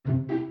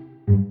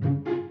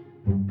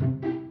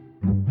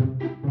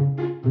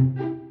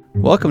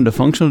Welcome to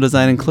Functional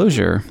Design and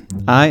Clojure.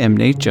 I am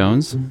Nate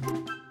Jones.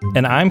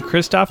 And I'm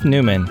Christoph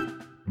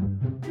Newman.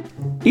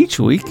 Each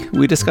week,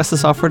 we discuss a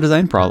software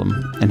design problem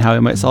and how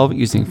we might solve it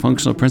using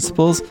functional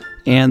principles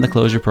and the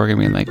Clojure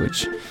programming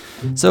language.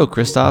 So,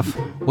 Christoph,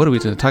 what are we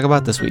going to talk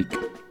about this week?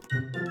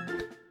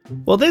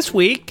 Well, this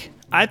week,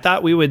 I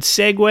thought we would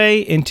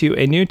segue into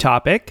a new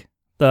topic.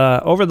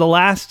 Over the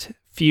last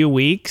few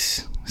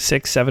weeks,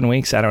 6-7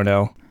 weeks, I don't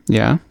know.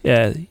 Yeah.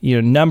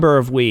 Number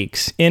of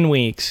weeks,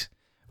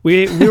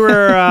 we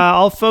were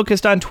all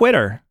focused on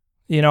Twitter.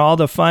 All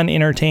the fun,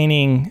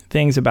 entertaining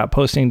things about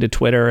posting to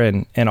Twitter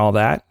and all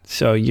that.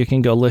 So you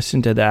can go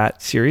listen to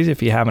that series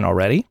if you haven't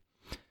already.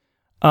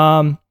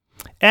 I'm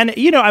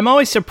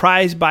always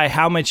surprised by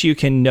how much you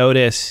can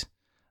notice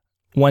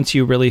once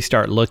you really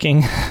start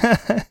looking.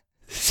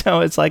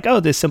 So it's like, oh,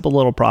 this simple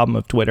little problem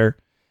of Twitter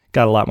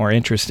got a lot more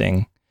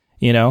interesting,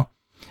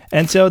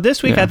 And so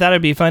this week I thought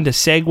it'd be fun to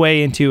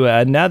segue into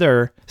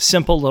another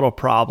simple little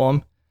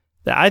problem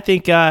that I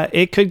think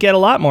it could get a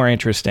lot more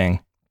interesting.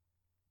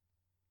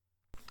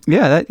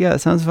 Yeah,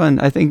 that sounds fun.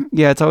 I think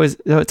it's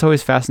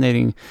always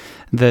fascinating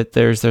that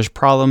there's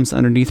problems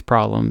underneath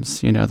problems.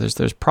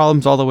 There's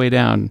problems all the way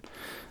down.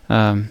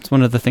 It's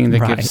one of the things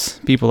that gives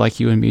people like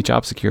you and me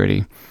job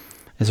security.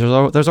 Is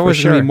there's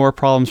always going to be more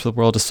problems for the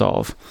world to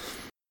solve.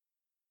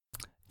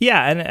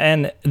 Yeah,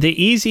 and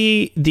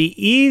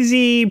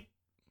the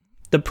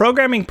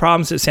programming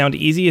problems that sound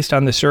easiest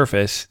on the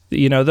surface,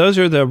 those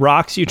are the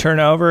rocks you turn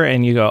over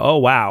and you go, oh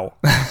wow,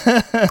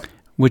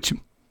 which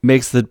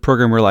makes the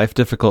programmer life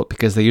difficult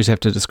because they usually have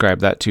to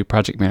describe that to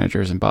project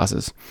managers and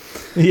bosses.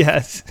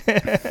 Yes.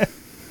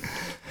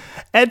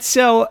 And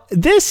so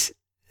this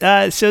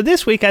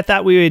week I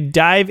thought we would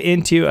dive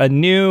into a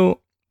new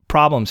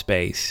problem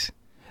space.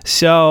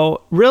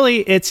 So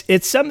really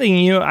it's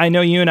something I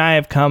know you and I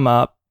have come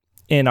up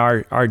in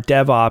our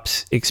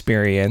DevOps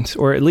experience,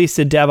 or at least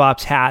the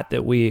DevOps hat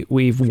that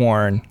we've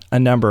worn a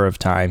number of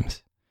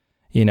times,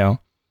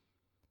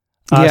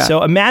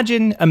 So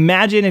imagine,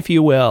 if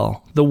you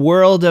will, the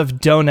world of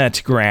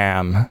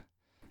Donutgram.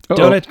 Uh-oh.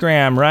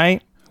 Donutgram,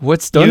 right?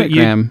 What's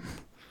Donutgram?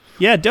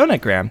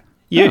 Donutgram.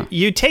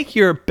 You take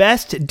your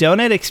best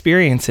donut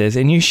experiences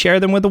and you share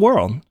them with the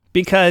world,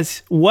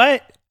 because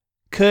what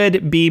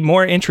could be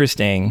more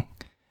interesting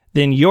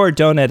than your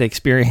donut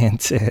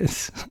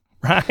experiences,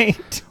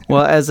 right?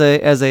 Well, as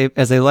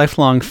a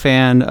lifelong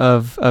fan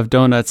of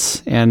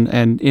donuts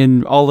and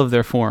in all of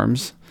their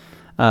forms,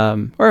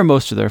 or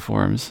most of their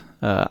forms,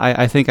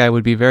 I think I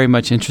would be very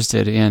much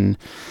interested in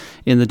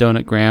the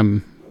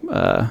Donutgram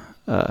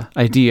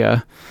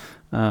idea.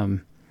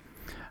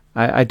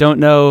 I don't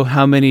know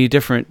how many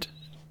different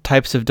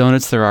types of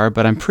donuts there are,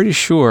 but I'm pretty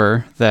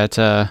sure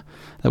that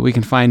we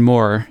can find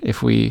more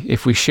if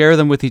we share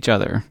them with each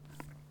other.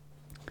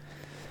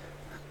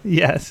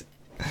 Yes.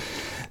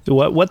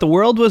 What the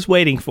world was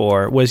waiting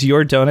for was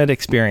your donut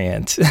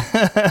experience.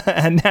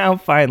 And now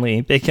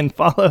finally they can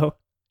follow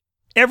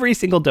every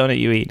single donut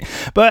you eat.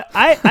 But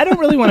I don't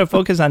really want to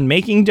focus on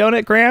making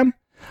Donutgram.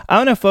 I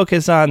want to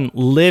focus on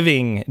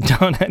living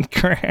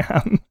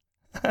Donutgram.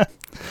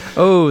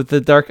 Oh,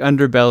 the dark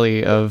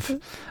underbelly of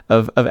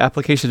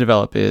application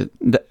development.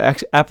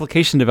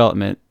 Application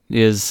development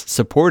is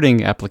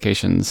supporting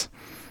applications.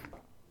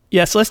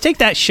 Yes, let's take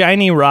that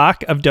shiny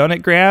rock of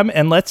Donutgram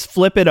and let's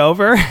flip it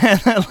over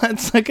and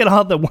let's look at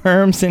all the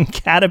worms and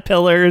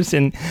caterpillars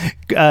and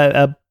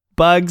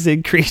bugs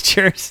and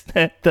creatures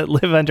that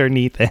live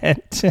underneath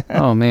it.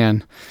 Oh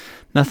man,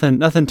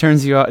 nothing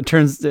turns you out.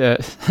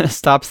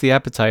 Stops the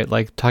appetite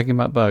like talking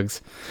about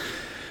bugs.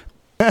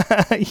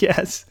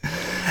 Yes,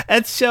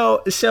 and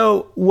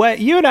so what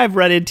you and I've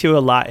run into a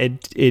lot in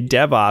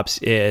DevOps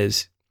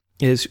is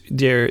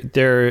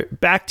they're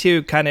back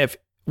to kind of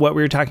what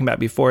we were talking about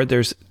before.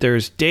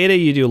 There's data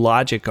you do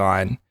logic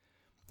on,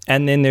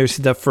 and then there's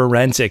the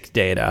forensic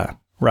data,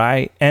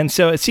 right? And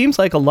so it seems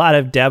like a lot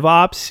of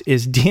DevOps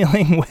is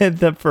dealing with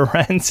the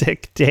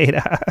forensic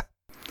data.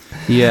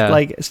 Yeah.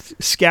 Like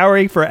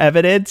scouring for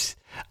evidence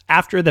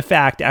after the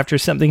fact, after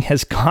something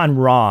has gone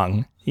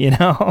wrong,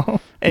 And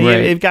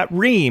right. You've got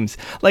reams.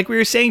 Like we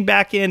were saying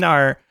back in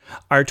our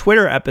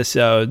Twitter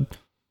episode,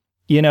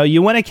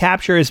 you want to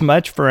capture as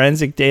much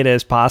forensic data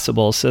as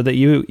possible so that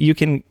you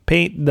can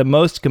paint the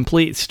most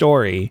complete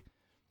story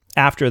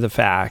after the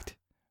fact,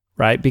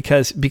 right?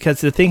 Because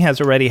the thing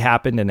has already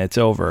happened and it's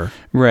over.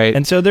 Right.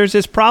 And so there's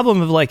this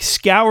problem of like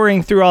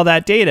scouring through all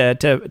that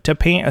data to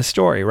paint a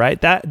story,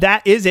 right?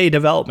 That is a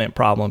development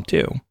problem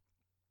too.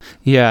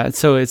 Yeah.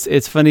 So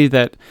it's funny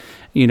that,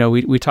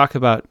 we talk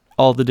about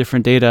all the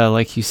different data,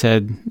 like you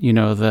said,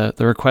 the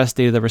request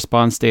data, the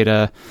response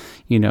data,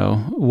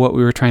 what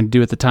we were trying to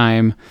do at the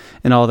time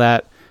and all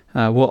that.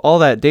 All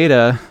that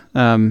data,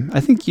 I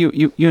think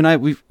you and I,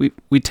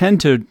 we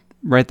tend to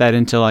write that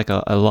into like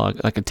a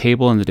log, like a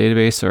table in the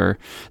database or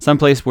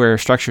someplace where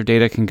structured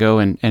data can go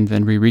and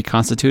then be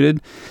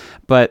reconstituted.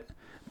 But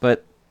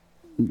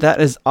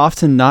that is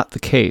often not the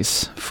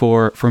case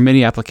for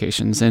many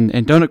applications. And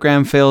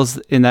Donutgram fails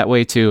in that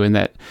way too, in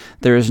that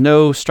there is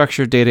no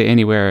structured data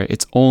anywhere.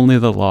 It's only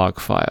the log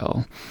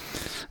file.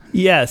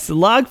 Yes, the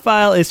log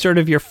file is sort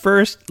of your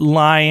first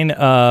line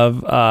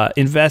of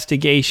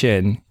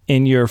investigation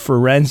in your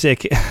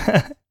forensic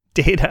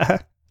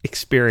data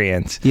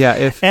experience. Yeah,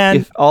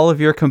 if all of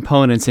your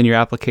components in your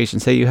application,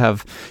 say you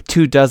have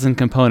 24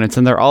 components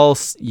and they're all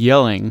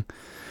yelling,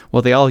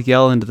 well, they all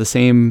yell into the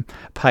same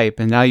pipe,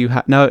 and now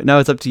now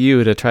it's up to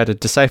you to try to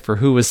decipher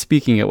who was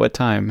speaking at what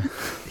time.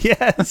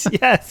 Yes.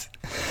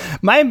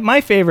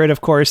 My favorite,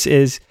 of course,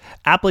 is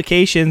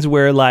applications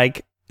where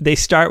like they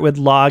start with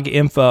log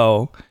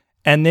info,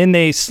 and then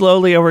they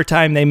slowly over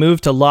time they move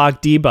to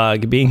log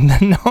debug being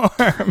the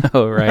norm.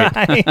 Oh,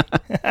 right.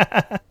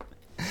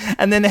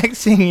 And the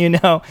next thing you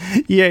know,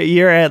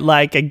 you're at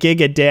like a gig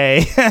a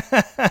day.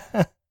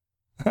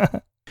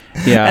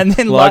 Yeah, and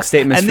then log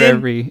statements for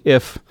every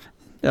if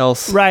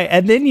else. Right,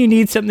 and then you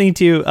need something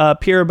to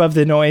appear above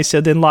the noise,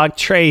 so then log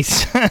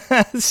trace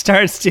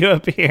starts to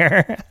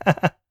appear.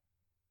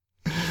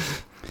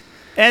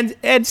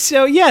 And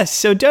so, yes,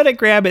 so Donut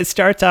Graham, it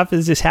starts off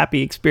as this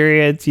happy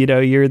experience. You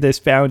know, you're this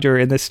founder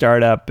in the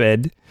startup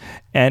and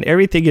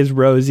everything is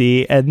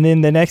rosy. And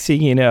then the next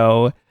thing you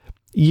know,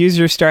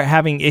 users start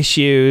having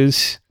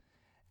issues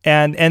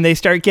and they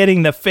start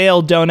getting the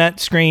failed donut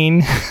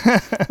screen.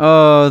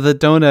 Oh, the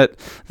donut,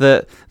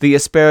 the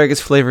asparagus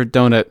flavored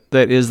donut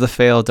that is the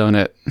fail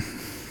donut.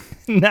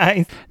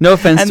 Nice. No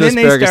offense to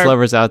asparagus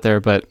lovers out there,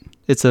 but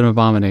it's an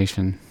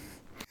abomination.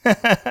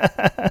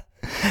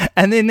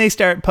 And then they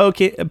start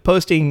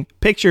posting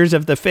pictures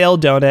of the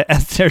failed donut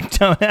as their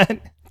donut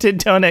to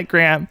Donut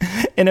Graham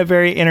in a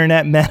very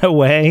internet meta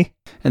way.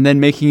 And then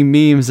making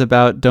memes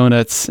about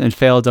donuts and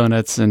failed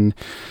donuts and,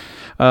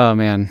 oh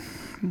man,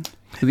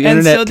 the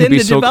internet can be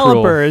so cruel.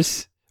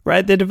 Developers,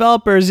 right? The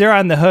developers, they're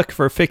on the hook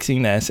for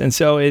fixing this. And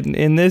so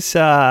in this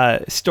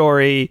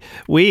story,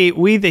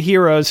 we the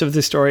heroes of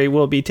the story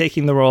will be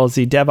taking the role as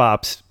the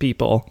DevOps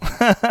people.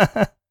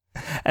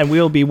 And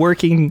we'll be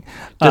working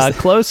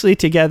closely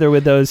together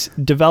with those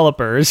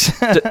developers.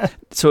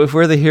 So, if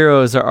we're the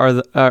heroes, are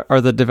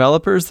the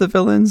developers the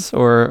villains,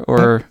 or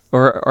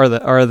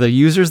are the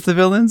users the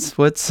villains?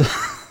 What's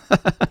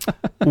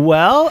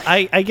Well,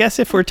 I guess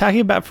if we're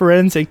talking about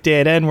forensic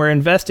data and we're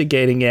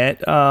investigating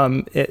it,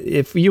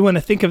 if you want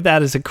to think of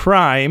that as a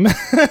crime.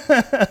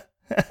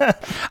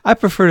 I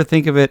prefer to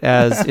think of it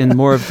as in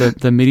more of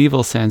the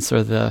medieval sense,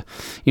 or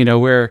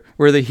where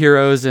we're the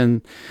heroes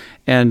and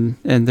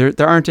there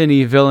aren't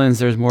any villains.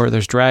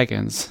 There's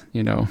dragons,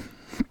 right?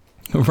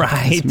 It's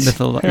right.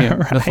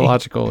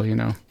 mythological,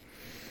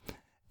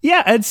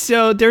 Yeah, and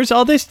so there's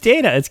all this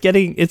data. It's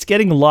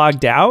getting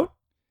logged out,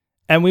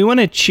 and we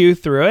want to chew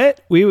through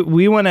it.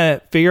 We want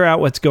to figure out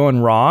what's going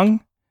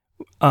wrong.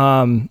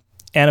 And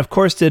of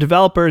course, the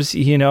developers,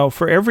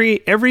 for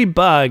every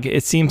bug,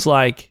 it seems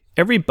like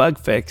every bug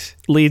fix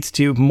leads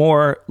to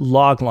more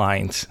log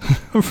lines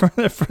for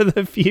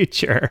the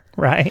future,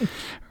 right?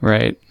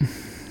 Right.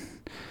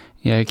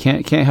 Yeah, I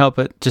can't help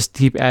but just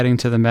keep adding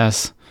to the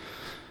mess.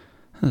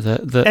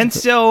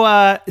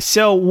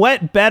 So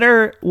what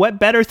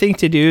better thing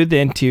to do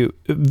than to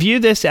view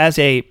this as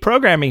a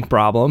programming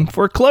problem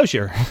for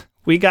Clojure?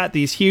 We got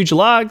these huge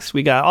logs,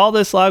 we got all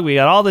this log, we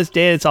got all this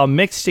data, it's all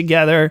mixed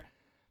together,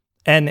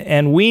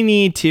 and we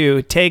need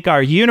to take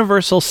our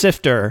universal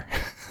sifter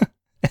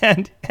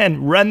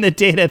and run the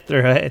data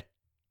through it.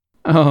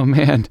 Oh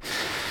man.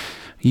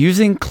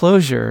 Using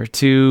Clojure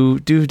to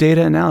do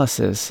data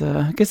analysis.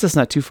 I guess that's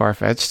not too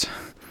far-fetched.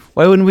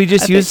 Why wouldn't we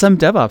just use some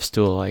DevOps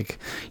tool like,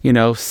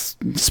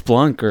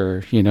 Splunk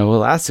or,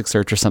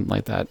 Elasticsearch or something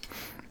like that?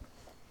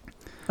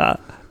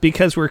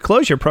 Because we're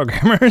Clojure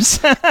programmers.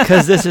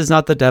 Because this is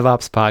not the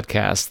DevOps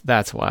podcast.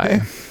 That's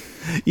why.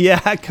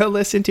 Yeah, go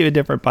listen to a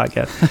different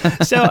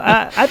podcast. So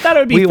I thought it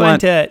would be fun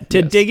to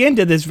dig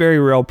into this very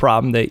real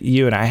problem that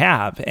you and I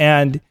have.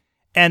 And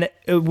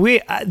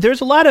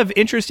there's a lot of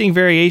interesting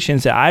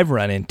variations that I've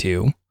run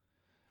into.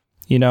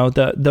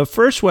 The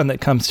first one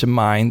that comes to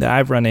mind that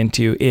I've run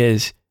into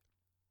is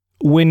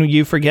when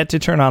you forget to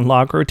turn on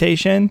log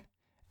rotation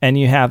and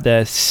you have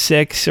the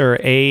 6 or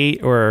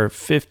 8 or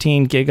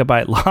 15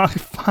 gigabyte log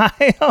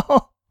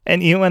file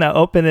and you want to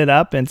open it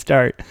up and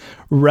start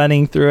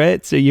running through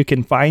it so you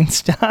can find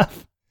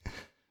stuff.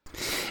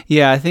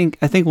 Yeah, I think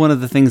one of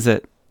the things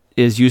that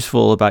is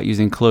useful about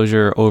using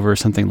Clojure over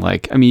something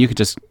like, you could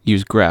just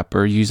use grep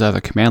or use other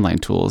command line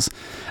tools.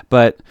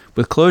 But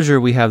with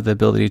Clojure, we have the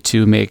ability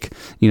to make,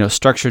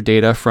 structured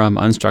data from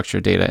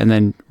unstructured data and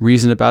then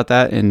reason about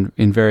that in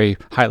very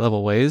high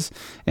level ways.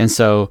 And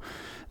so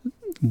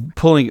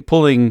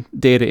pulling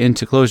data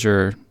into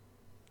Clojure,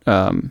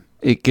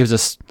 it gives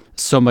us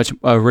so much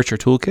a richer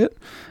toolkit.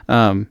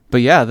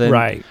 But yeah, then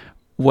right.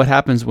 What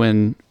happens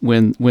when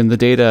the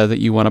data that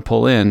you want to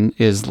pull in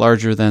is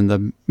larger than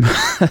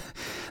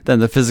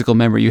the physical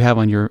memory you have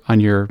on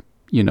your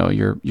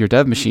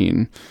dev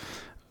machine?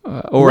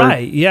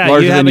 Right. Yeah.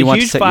 You have a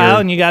huge file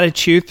and you got to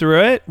chew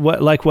through it.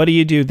 What do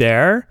you do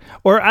there?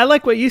 Or I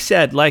like what you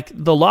said, like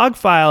the log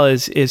file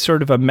is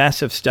sort of a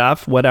mess of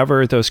stuff,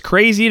 whatever those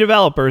crazy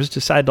developers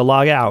decide to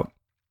log out.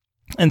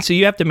 And so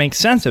you have to make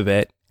sense of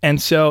it.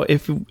 And so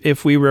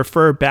if we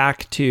refer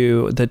back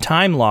to the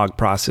time log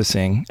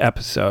processing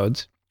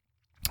episodes,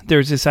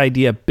 there's this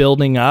idea of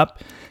building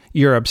up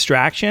your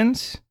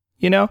abstractions,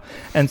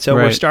 And so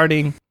Right.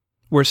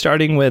 we're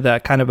starting with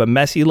a kind of a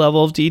messy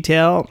level of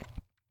detail,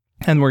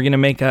 and we're going to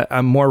make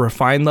a more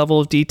refined level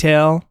of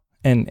detail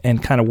and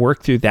kind of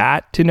work through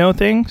that to know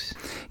things.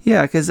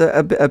 Yeah, because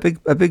a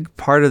big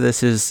part of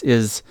this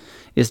is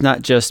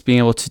not just being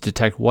able to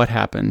detect what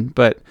happened,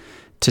 but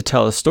to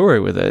tell a story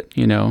with it.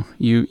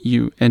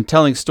 You and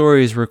telling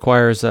stories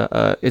requires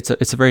it's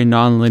a very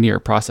non-linear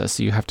process.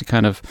 So you have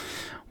to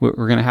we're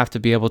going to have to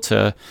be able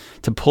to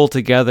pull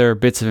together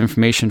bits of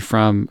information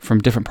from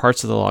different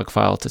parts of the log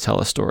file to tell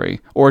a story,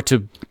 or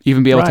to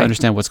even be able to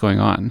understand what's going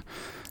on.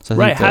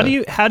 So I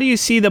think How do you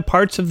see the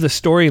parts of the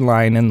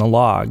storyline in the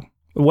log?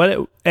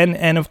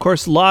 And of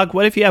course, log,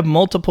 what if you have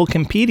multiple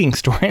competing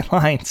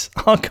storylines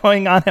all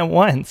going on at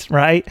once,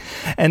 right?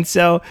 And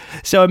so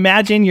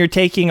imagine you're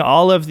taking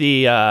all of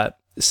the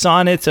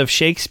sonnets of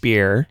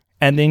Shakespeare,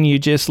 and then you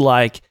just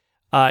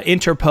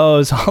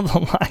interpose all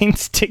the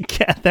lines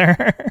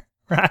together,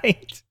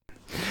 right?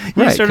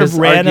 You Right, sort of 'cause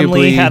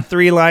randomly arguably- have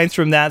 3 lines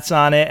from that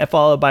sonnet,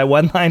 followed by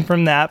 1 line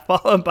from that,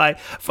 followed by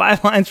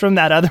 5 lines from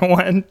that other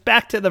one,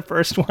 back to the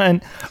first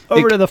one,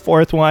 over to the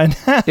 4th one.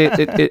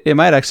 it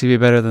might actually be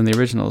better than the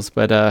originals,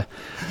 but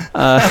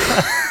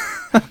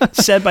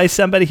Said by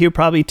somebody who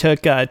probably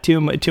took too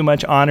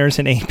much honors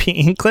in AP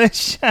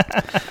English.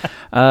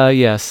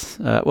 yes.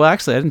 Well,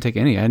 actually, I didn't take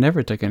any. I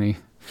never took any,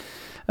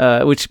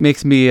 which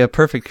makes me a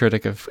perfect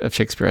critic of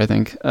Shakespeare, I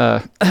think.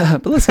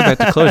 But let's get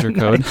back to Closure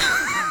Code.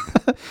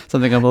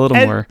 Something I'm a little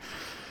more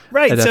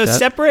Right. adept So at.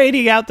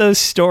 separating out those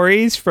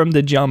stories from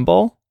the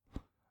jumble.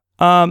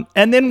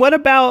 And then what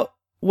about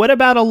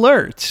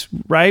alerts,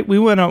 right? We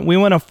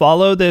want to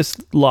follow this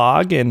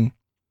log, and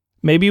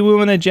maybe we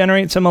want to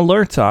generate some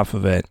alerts off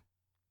of it.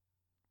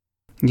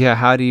 Yeah,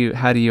 how do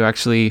you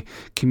actually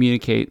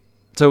communicate?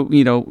 So,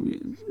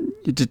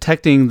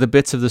 detecting the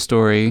bits of the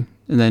story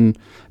and then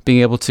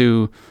being able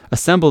to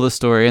assemble the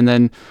story, and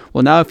then,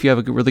 well, now if you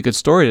have a really good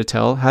story to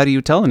tell, how do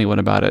you tell anyone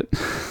about it?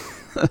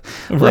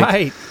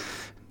 Right.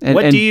 And,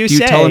 What and do you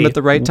tell them say? at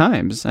the right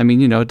times? I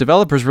mean,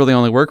 developers really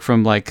only work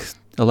from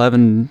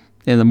 11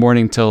 in the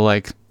morning till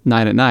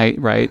 9 at night,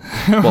 right?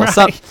 Well,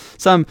 Right.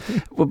 some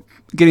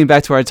getting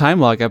back to our time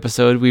log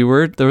episode,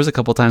 there was a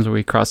couple times where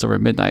we crossed over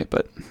at midnight,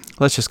 but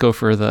let's just go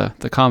for the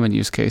common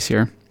use case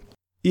here.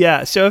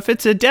 Yeah, so if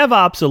it's a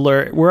DevOps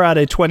alert, we're on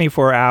a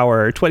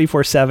 24-hour,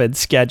 24/7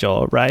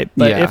 schedule, right?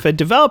 But Yeah. if a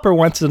developer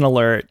wants an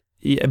alert,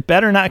 it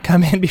better not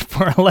come in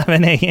before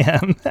 11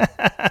 a.m.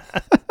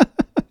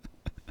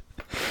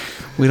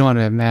 We don't want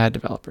to have mad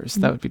developers.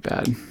 That would be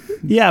bad.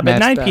 Yeah, but Mad's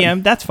 9 bad.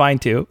 p.m., that's fine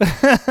too.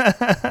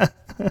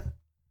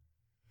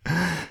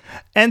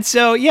 And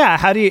so, yeah,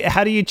 how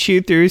do you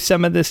chew through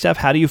some of this stuff?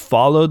 How do you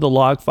follow the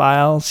log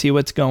file, see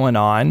what's going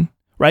on,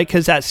 right?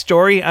 Because that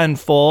story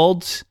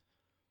unfolds.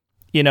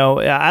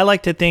 I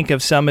like to think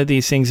of some of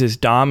these things as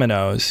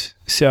dominoes.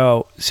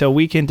 So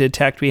we can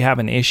detect we have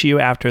an issue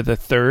after the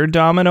 3rd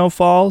domino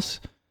falls,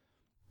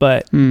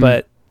 but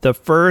the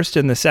 1st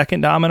and the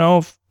 2nd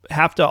domino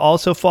have to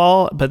also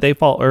fall, but they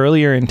fall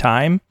earlier in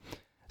time.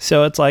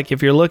 So it's like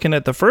if you're looking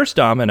at the 1st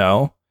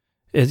domino,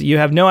 you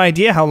have no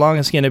idea how long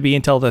it's going to be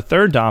until the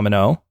 3rd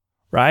domino,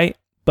 right?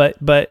 But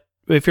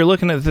if you're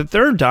looking at the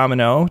 3rd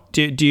domino,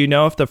 do you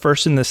know if the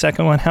 1st and the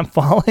 2nd one have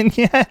fallen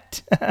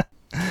yet?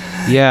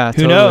 Yeah,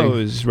 Who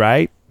knows,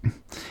 right?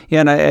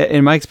 Yeah, and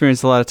in my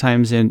experience, a lot of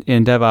times in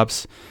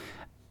DevOps,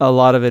 a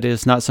lot of it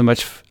is not so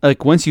much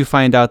once you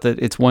find out that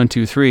it's 1,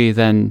 2, 3,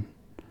 then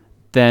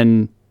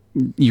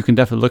you can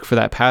definitely look for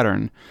that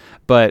pattern.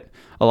 But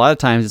a lot of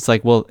times it's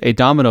well, a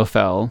domino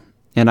fell,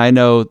 and I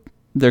know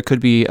there could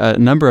be a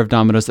number of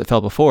dominoes that fell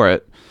before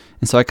it,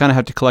 and so I kind of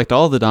have to collect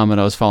all the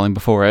dominoes falling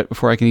before it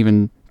before I can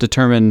even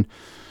determine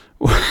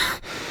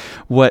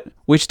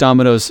which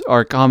dominoes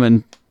are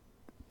common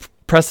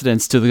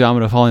precedents to the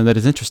domino falling that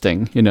is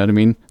interesting. You know what I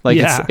mean?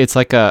 Yeah. It's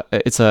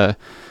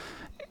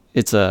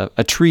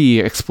a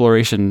tree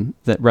exploration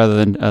that rather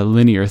than a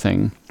linear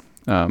thing.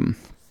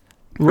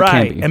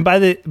 Right. be. And by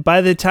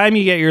the time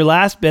you get your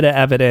last bit of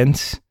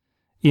evidence,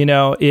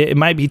 it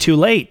might be too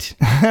late.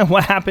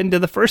 What happened to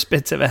the first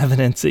bits of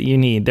evidence that you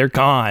need? They're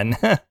gone,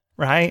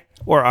 right?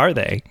 Or are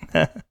they?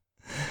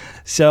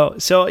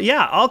 So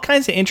yeah, all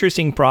kinds of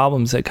interesting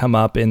problems that come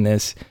up in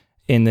this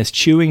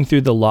chewing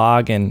through the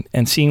log and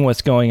seeing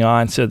what's going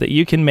on, so that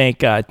you can make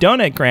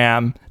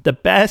Donutgram the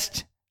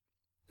best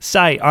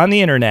site on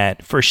the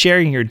internet for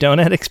sharing your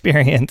donut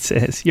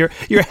experiences, your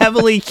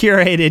heavily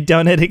curated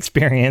donut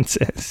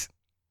experiences.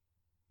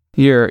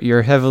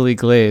 Your heavily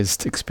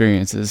glazed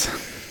experiences.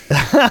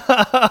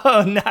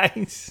 Oh,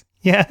 nice.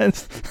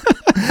 Yes.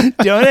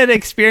 Donut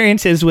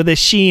experiences with a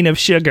sheen of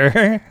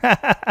sugar.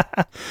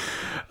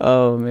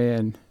 Oh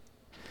man.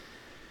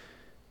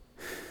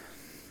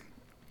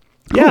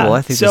 Yeah, Cool.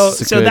 I think so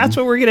this is a good... that's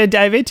what we're going to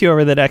dive into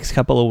over the next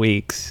couple of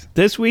weeks.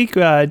 This week,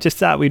 just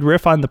thought we'd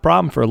riff on the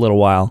problem for a little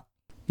while.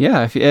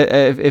 Yeah,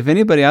 if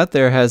anybody out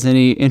there has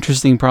any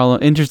interesting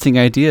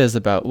ideas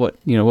about what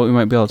we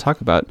might be able to talk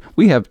about,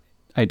 we have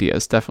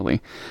ideas definitely.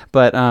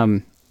 But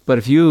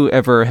if you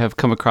ever have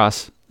come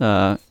across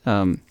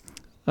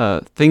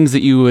things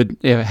that you would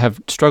have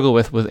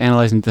struggled with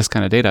analyzing this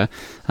kind of data,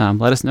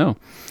 let us know.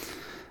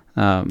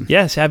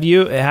 Yes, have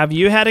you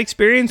had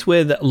experience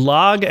with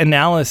log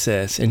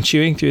analysis and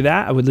chewing through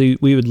that?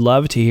 We would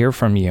love to hear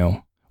from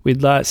you.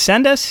 We'd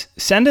send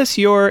us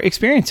your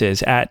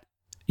experiences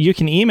you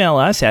can email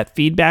us at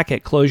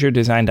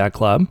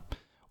feedback@clojuredesign.club,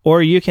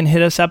 or you can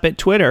hit us up at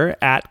Twitter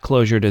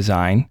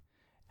 @clojuredesign,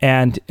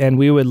 and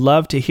we would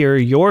love to hear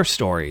your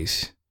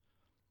stories.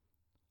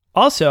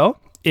 Also,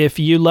 if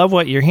you love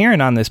what you're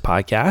hearing on this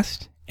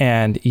podcast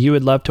and you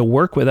would love to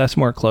work with us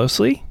more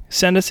closely,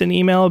 send us an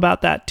email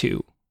about that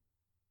too.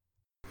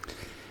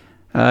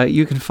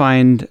 You can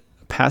find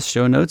past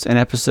show notes and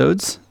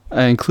episodes,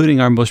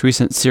 including our most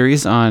recent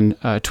series on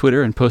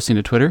Twitter and posting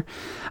to Twitter,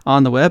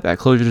 on the web at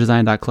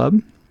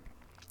clojuredesign.club.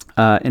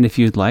 And if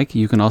you'd like,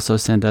 you can also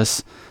send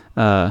us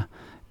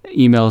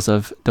emails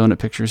of donut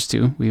pictures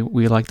too.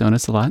 We like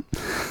donuts a lot.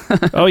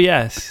 Oh,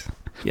 yes.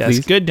 Yes,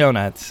 please. Good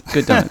donuts.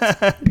 Good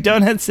donuts.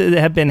 Donuts that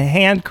have been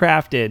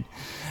handcrafted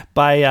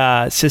by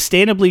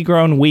sustainably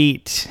grown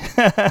wheat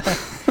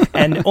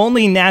and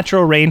only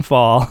natural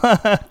rainfall.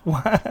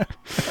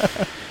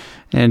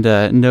 And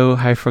no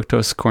high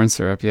fructose corn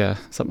syrup. Yeah,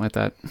 something like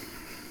that.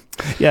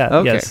 Yeah,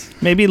 okay. Yes.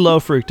 Maybe low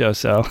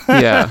fructose, though.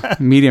 Yeah,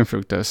 medium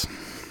fructose.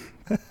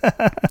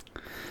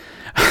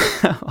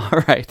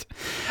 All right.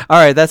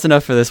 That's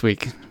enough for this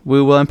week. We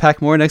will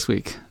unpack more next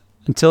week.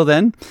 Until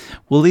then,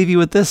 we'll leave you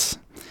with this.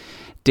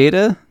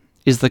 Data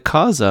is the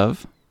cause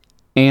of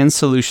and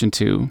solution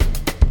to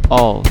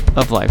all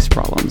of life's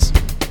problems.